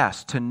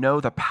 Yes, to know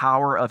the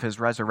power of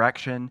his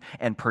resurrection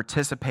and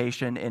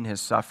participation in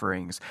his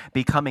sufferings,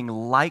 becoming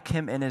like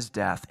him in his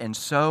death, and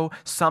so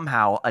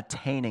somehow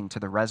attaining to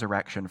the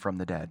resurrection from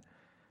the dead.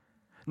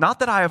 Not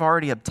that I have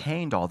already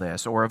obtained all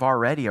this or have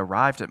already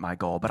arrived at my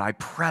goal, but I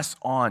press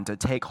on to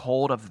take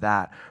hold of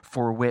that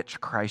for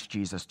which Christ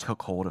Jesus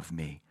took hold of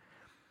me.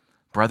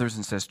 Brothers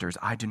and sisters,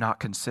 I do not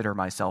consider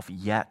myself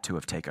yet to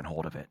have taken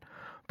hold of it.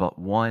 But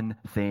one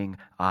thing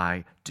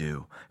I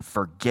do,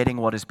 forgetting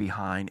what is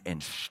behind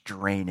and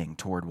straining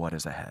toward what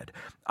is ahead.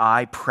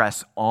 I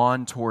press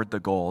on toward the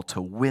goal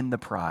to win the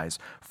prize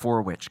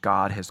for which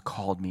God has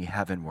called me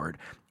heavenward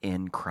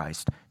in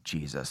Christ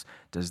Jesus.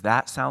 Does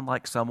that sound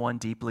like someone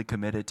deeply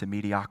committed to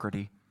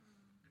mediocrity?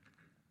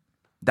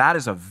 That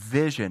is a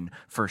vision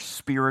for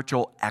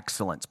spiritual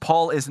excellence.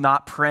 Paul is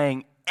not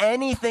praying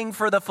anything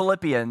for the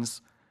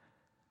Philippians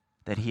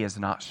that he is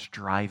not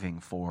striving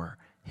for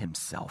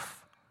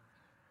himself.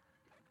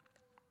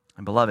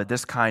 And beloved,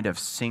 this kind of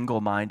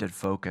single-minded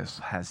focus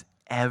has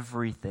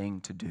everything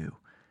to do.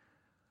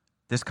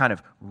 This kind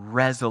of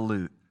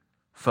resolute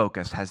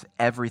focus has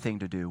everything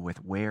to do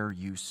with where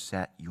you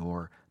set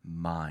your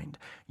mind.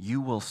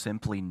 You will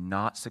simply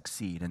not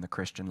succeed in the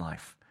Christian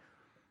life.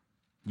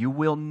 You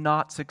will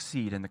not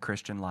succeed in the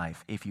Christian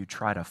life if you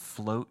try to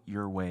float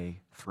your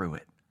way through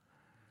it.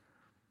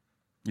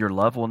 Your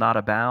love will not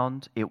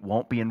abound. It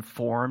won't be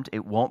informed.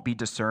 It won't be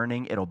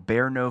discerning. It'll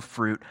bear no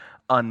fruit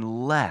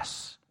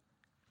unless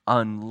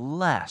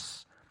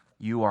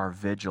you are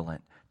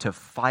vigilant to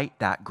fight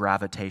that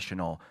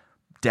gravitational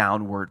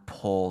downward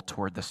pull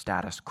toward the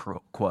status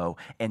quo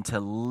and to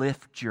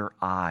lift your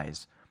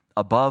eyes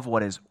above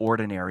what is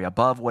ordinary,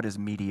 above what is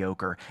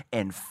mediocre,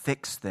 and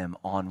fix them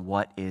on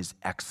what is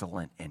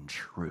excellent and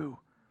true.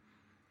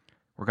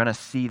 We're going to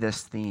see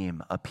this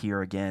theme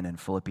appear again in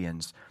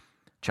Philippians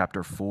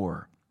chapter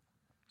 4,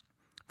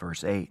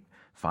 verse 8.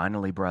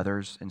 Finally,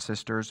 brothers and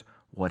sisters,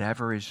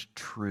 whatever is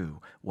true,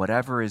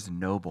 whatever is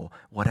noble,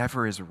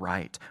 whatever is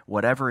right,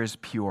 whatever is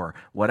pure,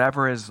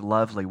 whatever is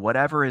lovely,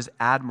 whatever is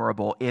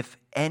admirable, if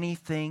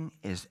anything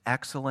is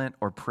excellent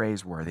or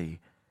praiseworthy,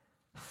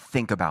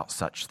 think about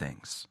such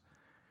things.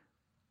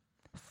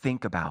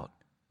 Think about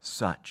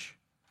such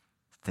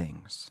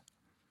things.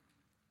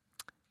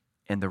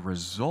 And the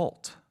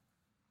result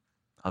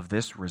of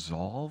this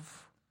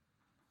resolve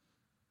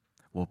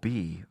will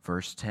be,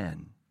 verse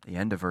 10, the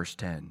end of verse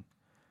 10,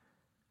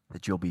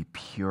 that you'll be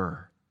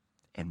pure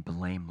and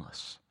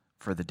blameless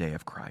for the day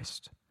of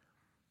Christ.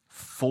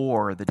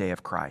 For the day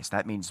of Christ.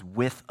 That means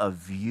with a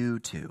view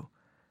to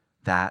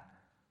that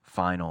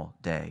final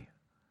day.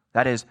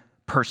 That is,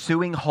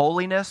 pursuing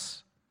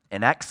holiness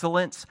and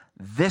excellence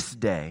this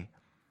day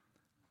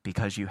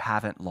because you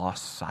haven't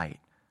lost sight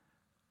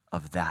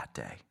of that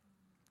day.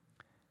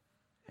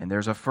 And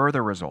there's a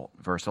further result,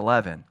 verse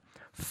 11.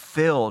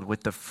 Filled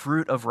with the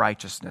fruit of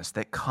righteousness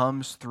that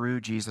comes through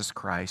Jesus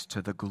Christ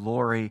to the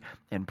glory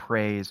and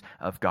praise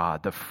of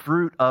God. The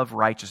fruit of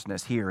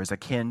righteousness here is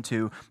akin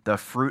to the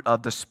fruit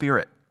of the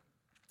Spirit.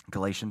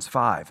 Galatians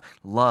 5,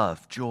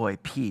 love, joy,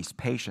 peace,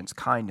 patience,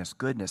 kindness,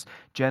 goodness,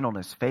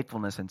 gentleness,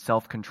 faithfulness, and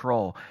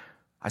self-control.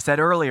 I said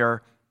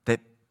earlier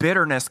that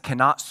bitterness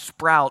cannot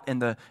sprout in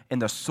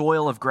the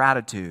soil of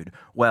gratitude.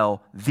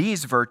 Well,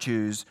 these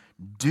virtues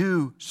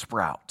do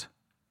sprout.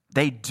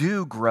 They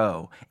do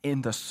grow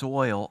in the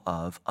soil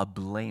of a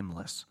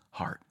blameless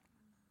heart.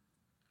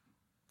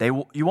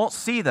 You won't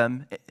see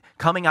them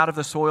coming out of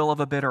the soil of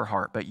a bitter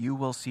heart, but you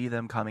will see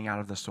them coming out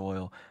of the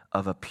soil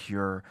of a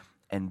pure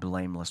and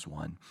blameless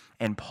one.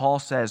 And Paul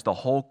says the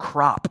whole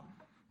crop,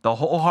 the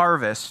whole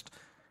harvest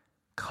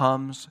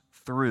comes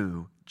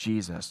through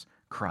Jesus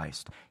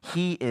Christ.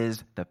 He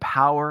is the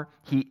power,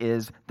 He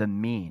is the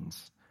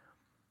means.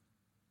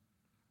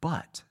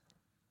 But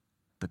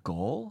the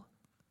goal,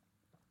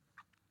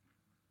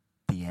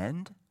 the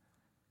end,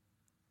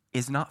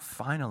 is not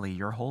finally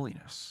your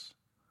holiness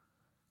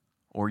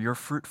or your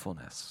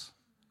fruitfulness.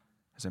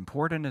 As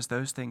important as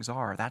those things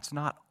are, that's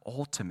not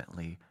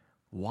ultimately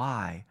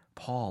why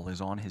Paul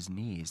is on his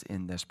knees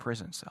in this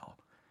prison cell.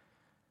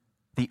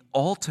 The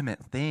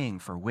ultimate thing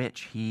for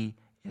which he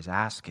is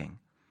asking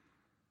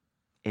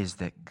is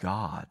that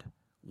God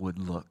would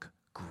look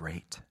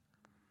great.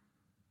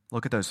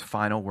 Look at those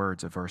final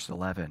words of verse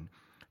 11.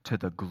 To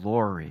the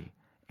glory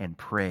and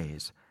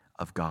praise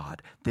of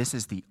God. This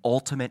is the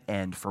ultimate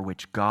end for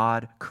which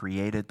God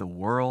created the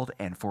world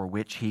and for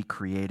which He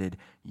created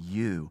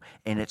you.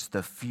 And it's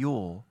the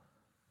fuel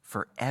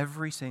for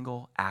every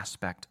single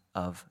aspect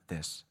of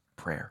this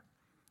prayer.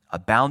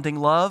 Abounding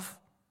love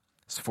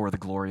is for the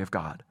glory of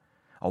God.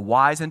 A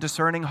wise and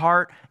discerning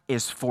heart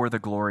is for the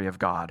glory of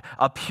God.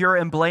 A pure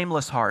and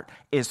blameless heart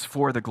is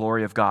for the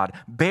glory of God.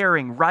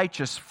 Bearing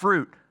righteous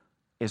fruit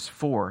is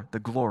for the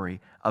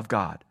glory of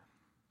God.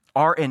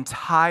 Our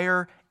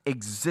entire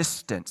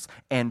existence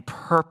and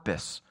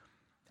purpose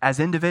as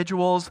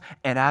individuals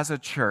and as a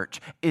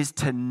church is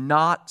to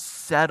not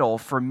settle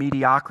for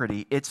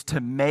mediocrity. It's to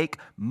make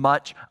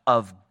much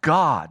of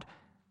God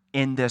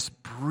in this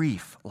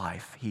brief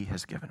life He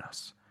has given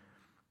us.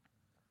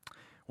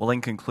 Well,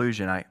 in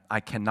conclusion, I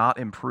cannot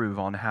improve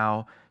on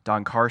how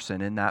Don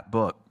Carson in that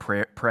book,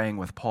 Praying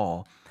with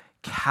Paul,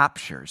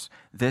 captures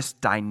this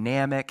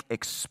dynamic,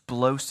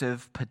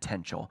 explosive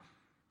potential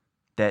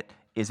that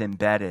is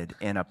embedded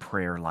in a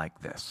prayer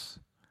like this.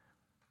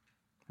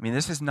 I mean,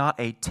 this is not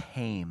a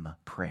tame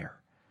prayer.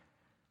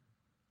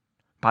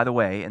 By the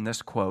way, in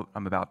this quote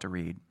I'm about to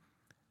read,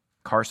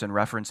 Carson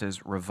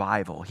references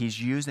revival. He's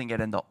using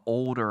it in the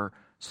older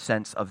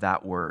sense of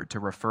that word to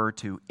refer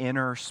to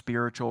inner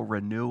spiritual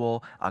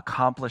renewal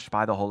accomplished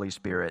by the Holy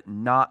Spirit,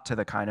 not to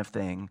the kind of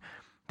thing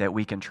that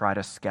we can try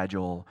to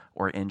schedule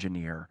or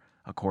engineer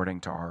according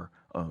to our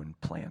own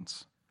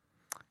plans.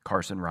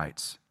 Carson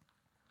writes,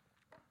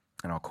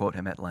 and I'll quote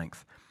him at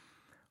length,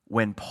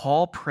 when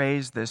Paul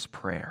prays this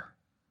prayer,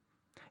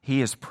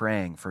 he is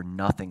praying for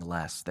nothing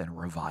less than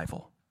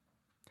revival.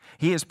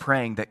 He is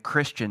praying that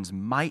Christians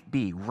might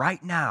be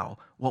right now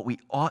what we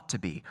ought to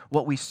be,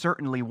 what we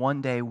certainly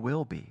one day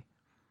will be.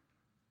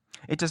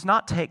 It does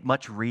not take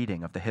much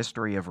reading of the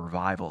history of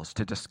revivals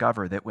to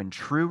discover that when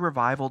true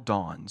revival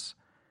dawns,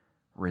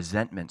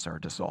 resentments are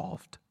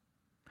dissolved.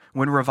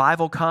 When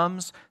revival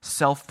comes,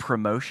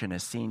 self-promotion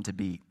is seen to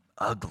be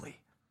ugly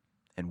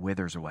and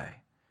withers away.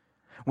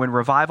 When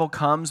revival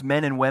comes,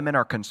 men and women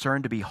are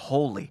concerned to be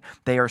holy.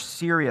 They are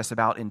serious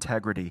about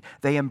integrity.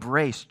 They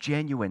embrace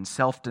genuine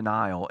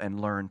self-denial and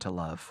learn to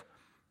love.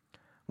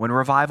 When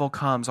revival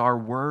comes, our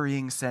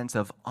worrying sense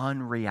of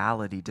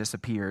unreality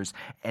disappears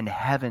and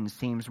heaven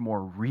seems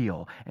more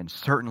real and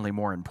certainly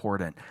more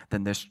important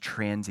than this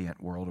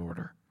transient world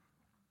order.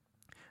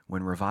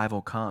 When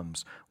revival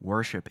comes,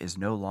 worship is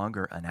no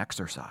longer an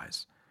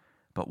exercise,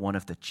 but one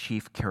of the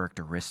chief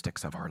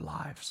characteristics of our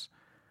lives.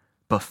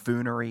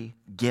 Buffoonery,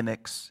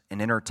 gimmicks,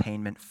 and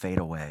entertainment fade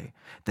away.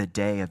 The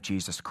day of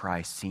Jesus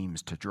Christ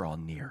seems to draw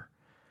near.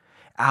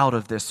 Out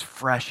of this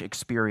fresh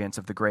experience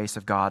of the grace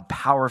of God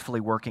powerfully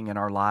working in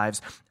our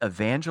lives,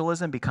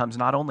 evangelism becomes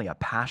not only a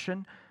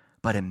passion,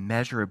 but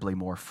immeasurably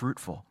more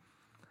fruitful.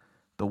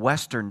 The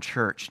Western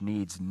church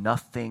needs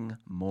nothing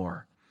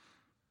more.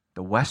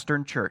 The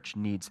Western church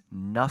needs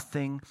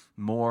nothing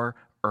more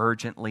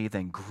urgently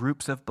than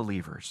groups of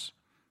believers,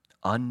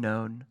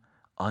 unknown,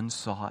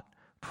 unsought,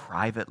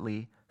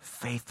 privately,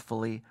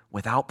 faithfully,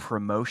 without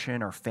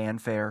promotion or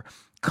fanfare,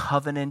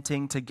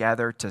 covenanting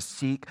together to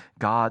seek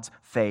God's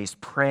face,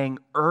 praying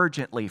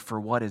urgently for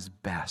what is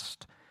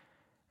best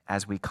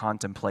as we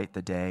contemplate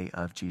the day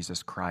of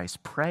Jesus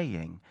Christ,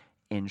 praying,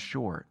 in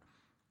short,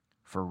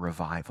 for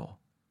revival.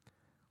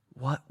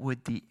 What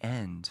would the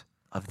end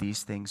of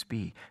these things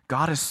be?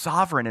 God is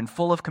sovereign and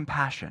full of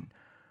compassion.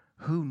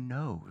 Who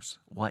knows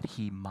what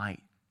he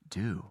might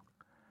do?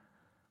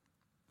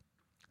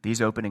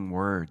 These opening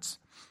words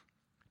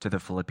to the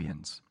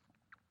Philippians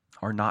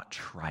are not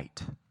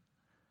trite.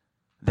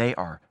 They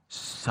are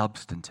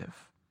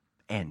substantive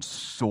and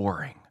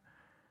soaring.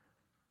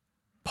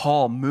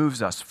 Paul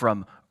moves us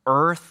from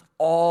earth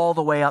all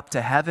the way up to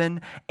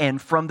heaven,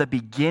 and from the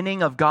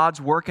beginning of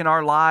God's work in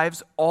our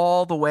lives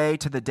all the way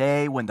to the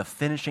day when the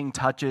finishing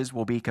touches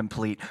will be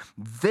complete.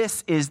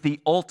 This is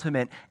the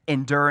ultimate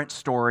endurance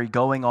story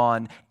going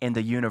on in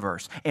the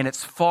universe, and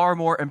it's far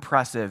more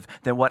impressive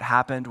than what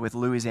happened with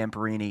Louis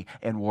Zamperini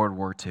in World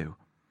War II.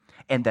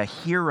 And the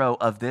hero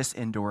of this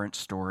endurance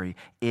story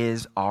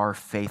is our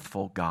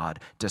faithful God.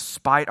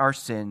 Despite our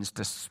sins,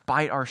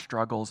 despite our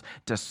struggles,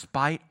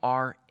 despite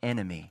our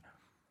enemy,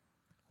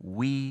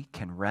 we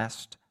can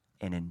rest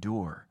and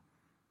endure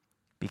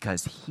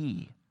because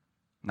he,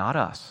 not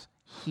us,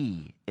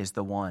 he is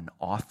the one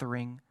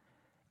authoring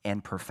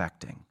and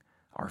perfecting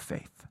our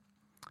faith.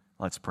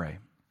 Let's pray.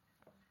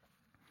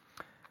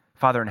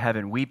 Father in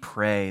heaven, we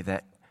pray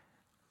that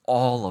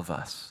all of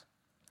us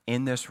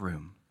in this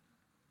room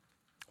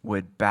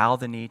would bow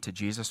the knee to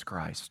Jesus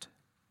Christ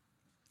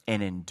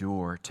and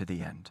endure to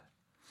the end.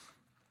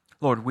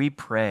 Lord, we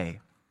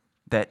pray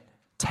that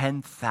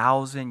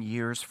 10,000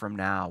 years from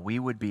now, we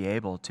would be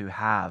able to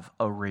have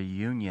a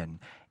reunion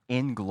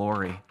in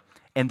glory,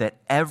 and that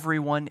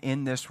everyone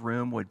in this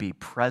room would be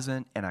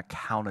present and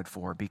accounted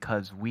for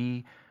because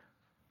we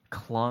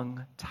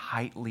clung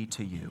tightly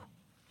to you,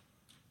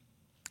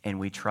 and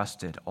we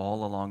trusted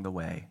all along the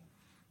way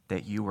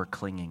that you were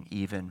clinging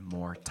even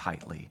more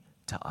tightly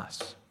to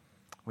us.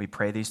 We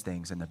pray these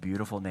things in the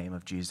beautiful name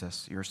of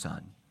Jesus, your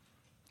Son.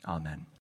 Amen.